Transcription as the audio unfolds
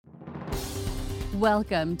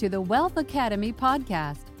Welcome to the Wealth Academy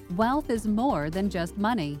podcast. Wealth is more than just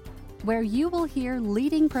money, where you will hear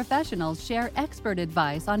leading professionals share expert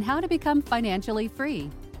advice on how to become financially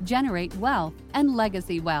free, generate wealth, and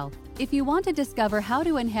legacy wealth. If you want to discover how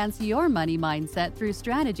to enhance your money mindset through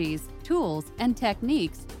strategies, tools, and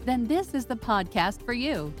techniques, then this is the podcast for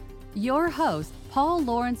you. Your host, Paul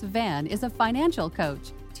Lawrence Vann, is a financial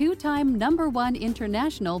coach, two-time #1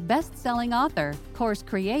 international best-selling author, course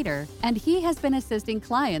creator, and he has been assisting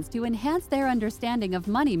clients to enhance their understanding of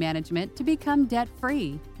money management to become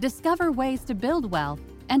debt-free, discover ways to build wealth,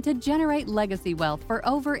 and to generate legacy wealth for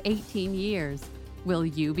over 18 years. Will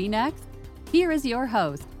you be next? Here is your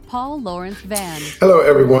host, Paul Lawrence Vann. Hello,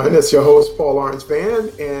 everyone. It's your host, Paul Lawrence Vann,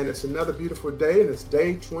 and it's another beautiful day, and it's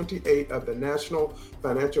day 28 of the National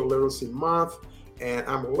Financial Literacy Month. And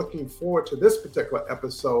I'm looking forward to this particular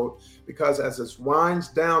episode because as it winds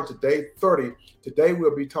down to day 30, today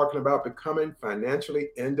we'll be talking about becoming financially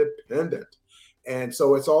independent. And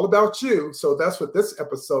so it's all about you. So that's what this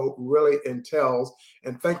episode really entails.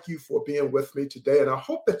 And thank you for being with me today. And I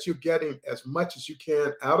hope that you're getting as much as you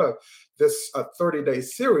can out of this 30-day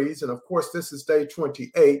series. And of course, this is day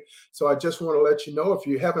 28. So I just want to let you know, if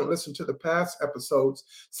you haven't listened to the past episodes,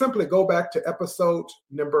 simply go back to episode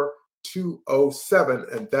number 207,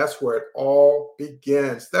 and that's where it all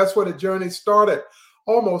begins. That's where the journey started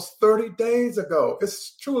almost 30 days ago.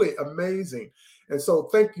 It's truly amazing. And so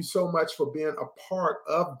thank you so much for being a part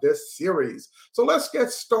of this series. So let's get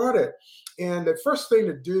started. And the first thing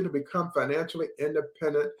to do to become financially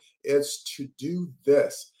independent is to do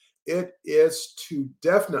this. It is to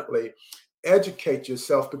definitely educate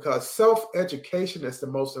yourself, because self-education is the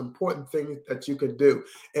most important thing that you can do.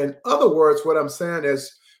 In other words, what I'm saying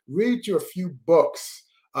is read you a few books,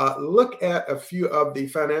 look at a few of the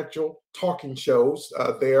financial talking shows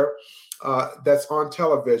that's on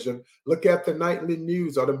television, look at the nightly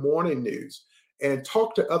news or the morning news, and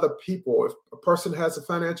talk to other people. If a person has a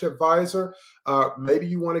financial advisor, maybe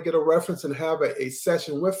you want to get a reference and have a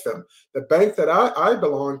session with them. The bank that I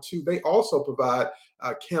belong to, they also provide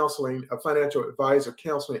counseling, a financial advisor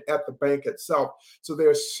counseling at the bank itself. So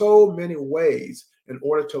there's so many ways in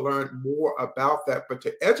order to learn more about that. But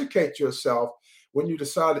to educate yourself, when you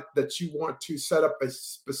decide that you want to set up a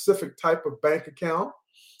specific type of bank account,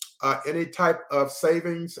 any type of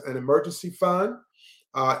savings and emergency fund,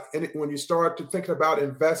 when you start to thinking about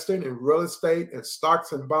investing in real estate and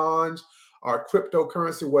stocks and bonds or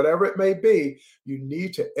cryptocurrency, whatever it may be, you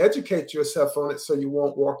need to educate yourself on it so you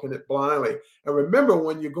won't walk in it blindly. And remember,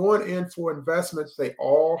 when you're going in for investments, they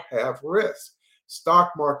all have risk.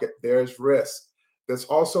 Stock market, there's risk. There's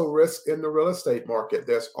also risk in the real estate market.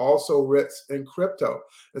 There's also risk in crypto.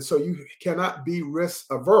 And so you cannot be risk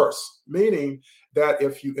averse, meaning that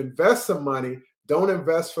if you invest some money, don't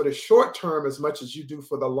invest for the short term as much as you do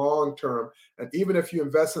for the long term. And even if you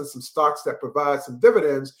invest in some stocks that provide some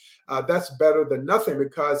dividends, that's better than nothing,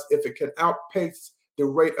 because if it can outpace the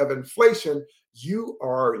rate of inflation, you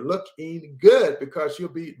are looking good because you'll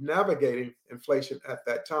be navigating inflation at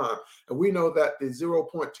that time. And we know that the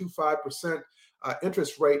 0.25%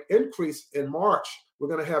 interest rate increase in March, we're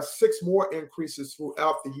going to have 6 more increases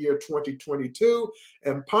throughout the year 2022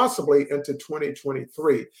 and possibly into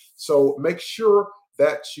 2023. So make sure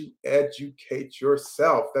that you educate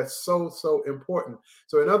yourself. That's so important.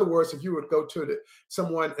 So in other words, if you would go to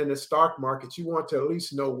someone in the stock market, you want to at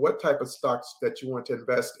least know what type of stocks that you want to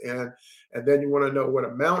invest in. And then you want to know what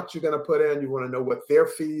amount you're going to put in. You want to know what their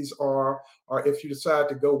fees are. Or if you decide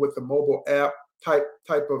to go with the mobile app type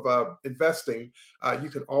of investing, you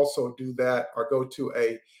can also do that, or go to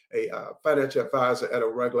a financial advisor at a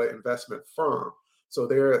regular investment firm. So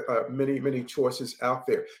there are many choices out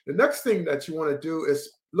there. The next thing that you want to do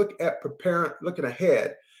is looking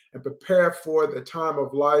ahead and prepare for the time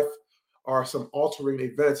of life or some altering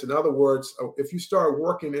events. In other words, if you start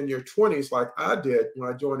working in your 20s like I did when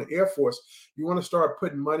I joined the Air Force, you want to start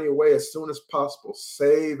putting money away as soon as possible,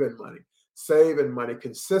 saving money.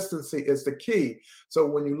 Consistency is the key. So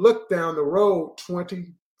when you look down the road,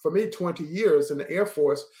 20 years in the Air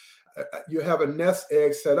Force, you have a nest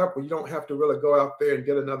egg set up where you don't have to really go out there and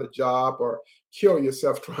get another job or kill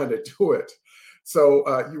yourself trying to do it. So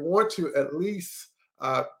you want to at least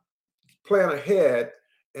plan ahead,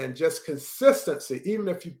 and just consistency. Even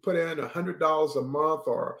if you put in $100 a month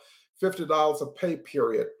or $50 a pay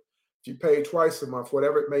period, if you pay twice a month,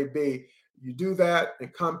 whatever it may be, you do that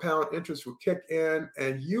and compound interest will kick in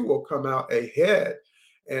and you will come out ahead.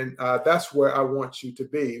 And that's where I want you to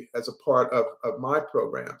be as a part of my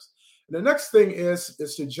programs. And the next thing is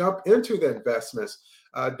to jump into the investments.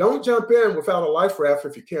 Don't jump in without a life raft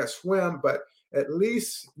if you can't swim, but at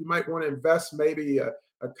least you might want to invest maybe a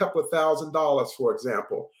couple of $1,000s, for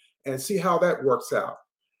example, and see how that works out.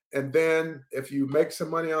 And then if you make some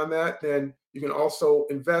money on that, then you can also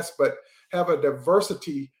invest, but have a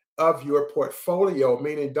diversity of your portfolio,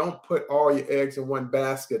 meaning don't put all your eggs in one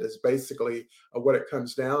basket is basically what it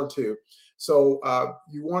comes down to. So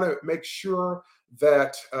you want to make sure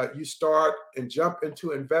that you start and jump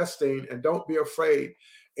into investing and don't be afraid.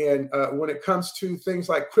 And when it comes to things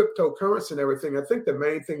like cryptocurrency and everything, I think the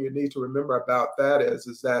main thing you need to remember about that is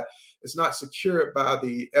that it's not secured by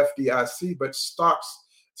the FDIC, but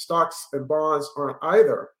stocks and bonds aren't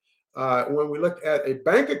either. When we look at a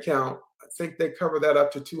bank account, I think they cover that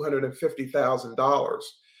up to $250,000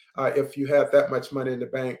 if you have that much money in the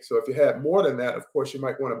bank. So if you had more than that, of course, you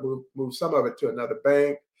might want to move some of it to another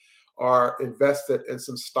bank or invest it in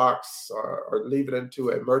some stocks or leave it into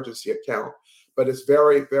an emergency account. But it's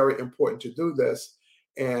very, very important to do this.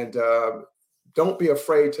 And don't be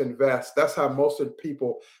afraid to invest. That's how most of the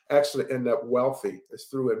people actually end up wealthy, is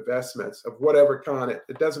through investments of whatever kind.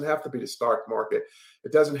 It doesn't have to be the stock market.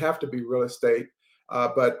 It doesn't have to be real estate,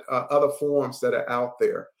 but other forms that are out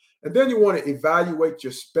there. And then you want to evaluate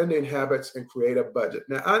your spending habits and create a budget.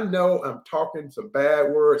 Now, I know I'm talking some bad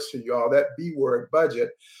words to y'all, that B word,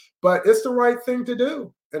 budget, but it's the right thing to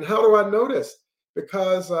do. And how do I know this?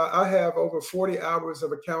 Because I have over 40 hours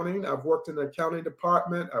of accounting. I've worked in the accounting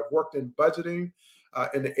department. I've worked in budgeting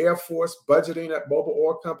in the Air Force, budgeting at Mobil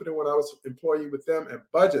Oil Company when I was an employee with them, and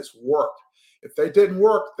budgets work. If they didn't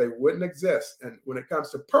work, they wouldn't exist. And when it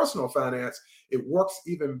comes to personal finance, it works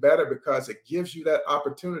even better because it gives you that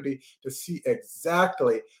opportunity to see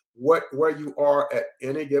exactly where you are at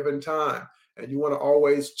any given time. And you want to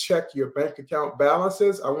always check your bank account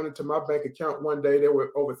balances. I went into my bank account one day, there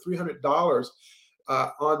were over $300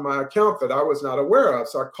 on my account that I was not aware of.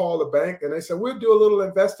 So I called the bank and they said, we'll do a little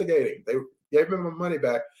investigating. They gave me my money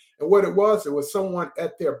back. And what it was someone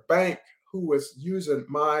at their bank who was using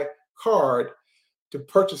my card to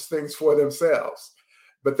purchase things for themselves.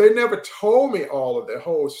 But they never told me all of the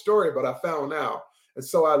whole story, but I found out. And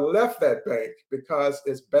so I left that bank because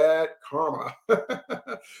it's bad karma.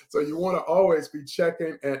 So you want to always be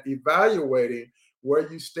checking and evaluating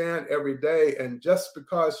where you stand every day. And just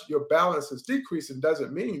because your balance is decreasing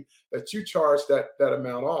doesn't mean that you charge that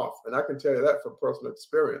amount off. And I can tell you that from personal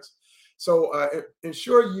experience. So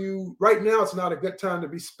ensure right now it's not a good time to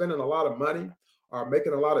be spending a lot of money or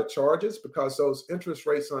making a lot of charges because those interest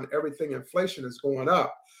rates on everything, inflation is going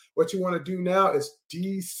up. What you want to do now is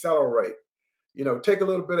decelerate. Take a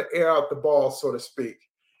little bit of air out the ball, so to speak,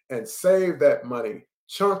 and save that money,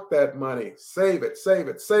 chunk that money, save it, save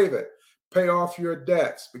it, save it. Pay off your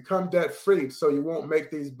debts, become debt free so you won't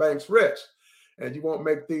make these banks rich and you won't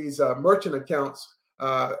make these merchant accounts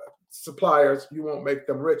suppliers, you won't make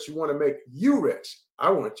them rich. You want to make you rich. I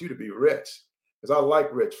want you to be rich because I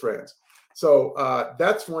like rich friends. So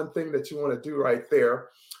that's one thing that you want to do right there.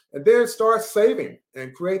 And then start saving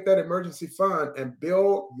and create that emergency fund and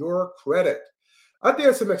build your credit. I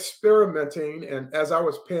did some experimenting, and as I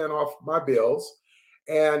was paying off my bills,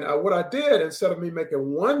 and what I did, instead of me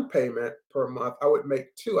making one payment per month, I would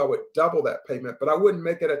make two. I would double that payment, but I wouldn't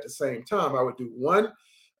make it at the same time. I would do one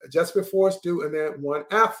just before it's due and then one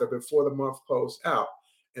after, before the month closed out.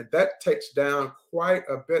 And that takes down quite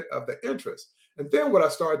a bit of the interest. And then what I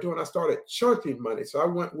started doing, I started chunking money. So I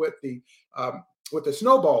went with the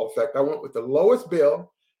snowball effect. I went with the lowest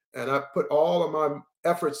bill, and I put all of my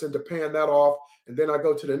efforts into paying that off. And then I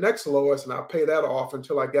go to the next lowest and I pay that off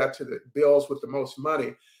until I got to the bills with the most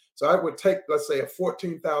money. So I would take, let's say, a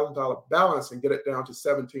 $14,000 balance and get it down to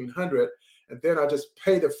 $1,700. And then I just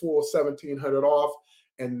pay the full $1,700 off.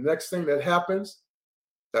 And the next thing that happens,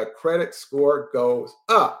 the credit score goes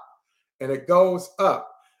up, and it goes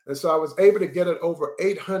up. And so I was able to get it over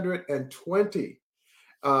 820.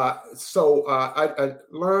 So I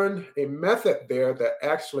learned a method there that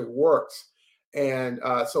actually works. And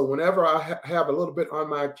so whenever I have a little bit on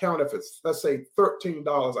my account, if it's, let's say,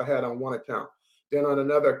 $13 I had on one account, then on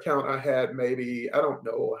another account I had maybe, I don't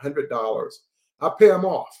know, $100, I pay them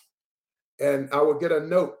off. And I would get a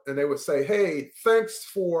note and they would say, hey, thanks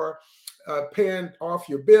for paying off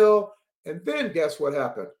your bill. And then guess what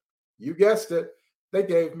happened? You guessed it. They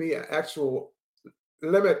gave me an actual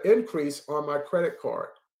limit increase on my credit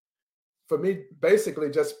card for me basically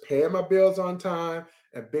just paying my bills on time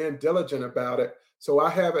and being diligent about it. So I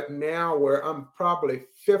have it now where I'm probably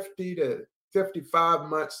 50 to 55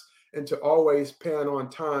 months into always paying on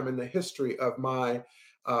time in the history of my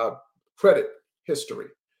credit history.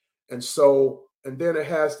 And then it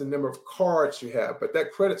has the number of cards you have, but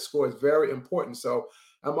that credit score is very important. So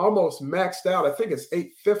I'm almost maxed out. I think it's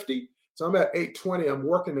 850. So I'm at 820. I'm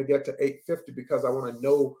working to get to 850 because I want to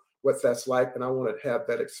know what that's like, and I want to have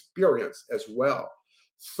that experience as well.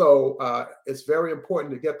 So it's very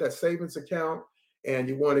important to get that savings account, and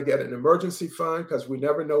you want to get an emergency fund because we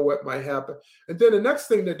never know what might happen. And then the next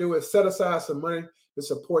thing to do is set aside some money to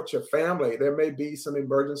support your family. There may be some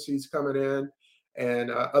emergencies coming in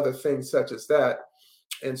and other things such as that.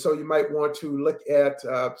 And so you might want to look at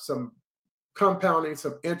some compounding,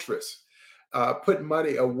 some interest, put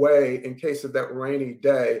money away in case of that rainy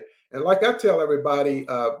day. And like I tell everybody,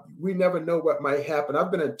 we never know what might happen.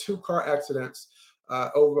 I've been in 2 car accidents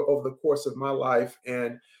over the course of my life,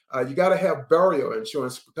 and you got to have burial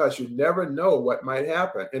insurance because you never know what might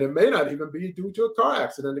happen. And it may not even be due to a car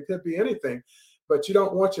accident. It could be anything, but you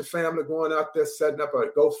don't want your family going out there setting up a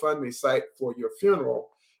GoFundMe site for your funeral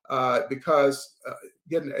because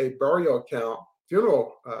getting a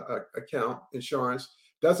funeral account insurance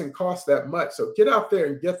doesn't cost that much. So get out there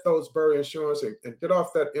and get those burial insurance and get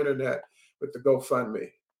off that internet with the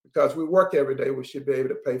GoFundMe because we work every day. We should be able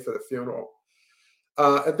to pay for the funeral.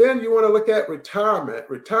 And then you want to look at retirement.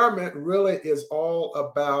 Retirement really is all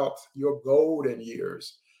about your golden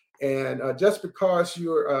years. And just because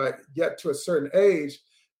you get to a certain age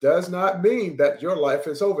does not mean that your life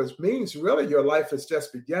is over. It means really your life is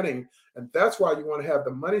just beginning. And that's why you want to have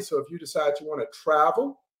the money. So if you decide you want to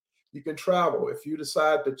travel, you can travel. If you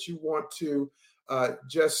decide that you want to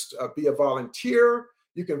just be a volunteer,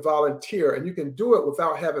 you can volunteer, and you can do it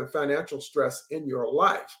without having financial stress in your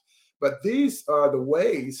life. But these are the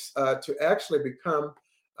ways to actually become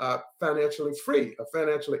financially free,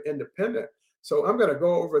 financially independent. So I'm going to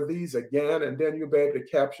go over these again, and then you'll be able to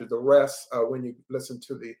capture the rest when you listen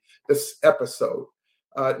to this episode.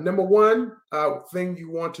 Number one thing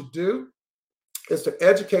you want to do is to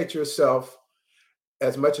educate yourself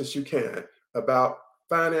as much as you can about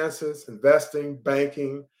finances, investing,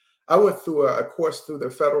 banking. I went through a course through the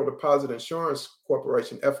Federal Deposit Insurance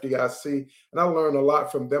Corporation, FDIC, and I learned a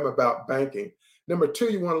lot from them about banking. Number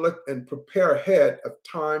two, you want to look and prepare ahead of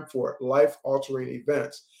time for life-altering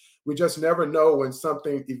events. We just never know when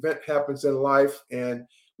event happens in life, and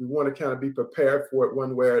we want to kind of be prepared for it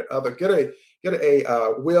one way or other. Get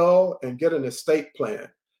a will and get an estate plan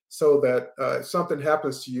so that if something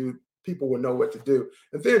happens to you, people will know what to do.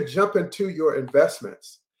 And then jump into your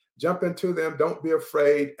investments. Jump into them. Don't be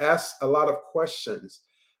afraid. Ask a lot of questions.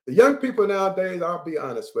 The young people nowadays, I'll be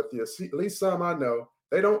honest with you, at least some I know,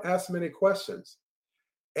 they don't ask many questions.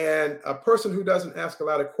 And a person who doesn't ask a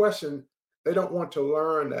lot of questions, they don't want to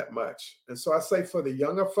learn that much. And so I say for the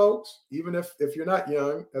younger folks, even if you're not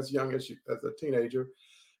young as a teenager,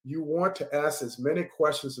 you want to ask as many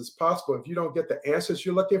questions as possible. If you don't get the answers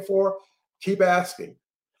you're looking for, keep asking.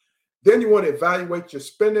 Then you want to evaluate your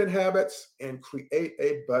spending habits and create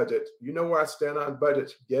a budget. You know where I stand on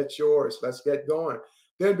budgets. Get yours. Let's get going.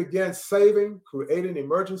 Then begin saving, creating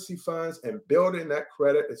emergency funds, and building that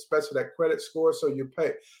credit, especially that credit score, so you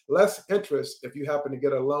pay less interest if you happen to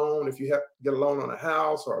get a loan, if you have get a loan on a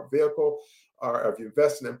house or a vehicle, or if you're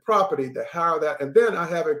investing in property, the higher that. And then I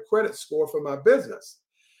have a credit score for my business.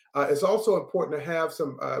 It's also important to have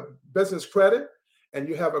some business credit, and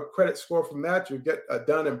you have a credit score from that. You get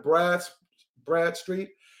Dun and Bradstreet,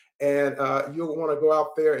 and you'll want to go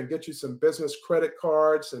out there and get you some business credit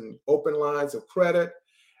cards and open lines of credit.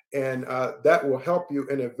 And that will help you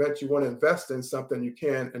in the event you want to invest in something, you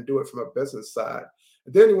can, and do it from a business side.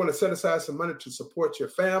 And then you want to set aside some money to support your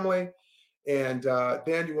family. And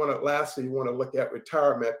then you want to look at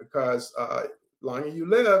retirement because longer you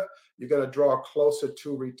live, you're going to draw closer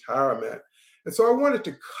to retirement. And so I wanted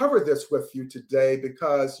to cover this with you today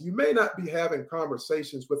because you may not be having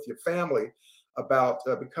conversations with your family about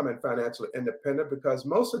becoming financially independent, because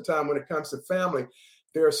most of the time when it comes to family,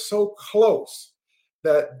 they're so close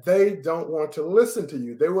that they don't want to listen to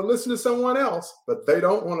you. They will listen to someone else, but they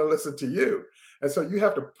don't want to listen to you. And so you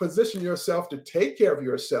have to position yourself to take care of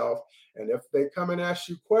yourself. And if they come and ask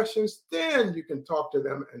you questions, then you can talk to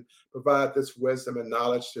them and provide this wisdom and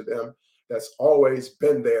knowledge to them that's always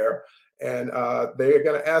been there. And they're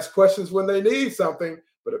going to ask questions when they need something.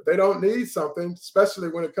 But if they don't need something, especially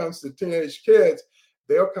when it comes to teenage kids,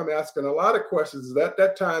 they'll come asking a lot of questions. At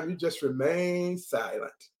that time, you just remain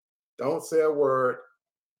silent. Don't say a word.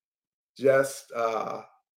 Just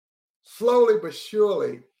slowly but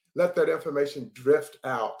surely let that information drift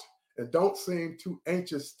out. And don't seem too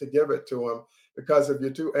anxious to give it to them, because if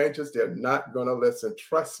you're too anxious, they're not going to listen.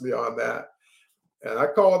 Trust me on that. And I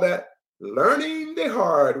call that learning the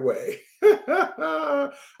hard way.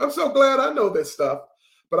 I'm so glad I know this stuff.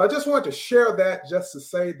 But I just want to share that just to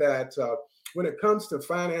say that when it comes to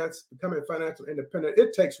finance, becoming financially independent,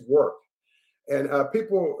 it takes work. And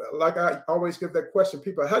people, like I always give that question,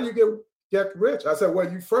 people, how do you get rich? I said, well,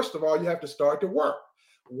 first of all, you have to start to work.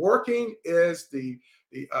 Working is the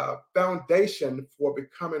foundation for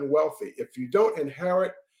becoming wealthy. If you don't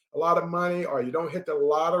inherit a lot of money, or you don't hit the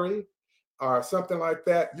lottery or something like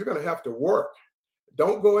that, you're going to have to work.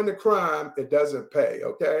 Don't go into crime. It doesn't pay.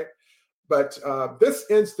 Okay. But this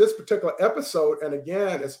ends this particular episode. And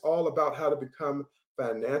again, it's all about how to become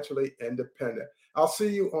financially independent. I'll see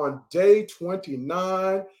you on day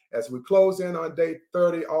 29. As we close in on day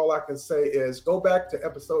 30, all I can say is go back to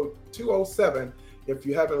episode 207 if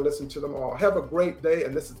you haven't listened to them all. Have a great day.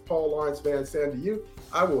 And this is Paul Lawrence Van saying to you,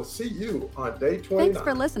 I will see you on day 29. Thanks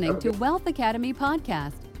for listening to Wealth Academy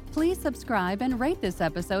Podcast. Please subscribe and rate this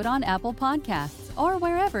episode on Apple Podcasts or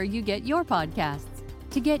wherever you get your podcasts.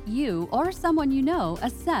 To get you or someone you know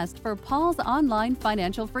assessed for Paul's online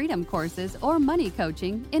financial freedom courses or money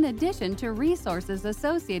coaching, in addition to resources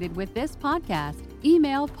associated with this podcast,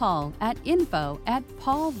 email Paul at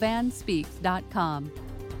info@paulvanspeaks.com.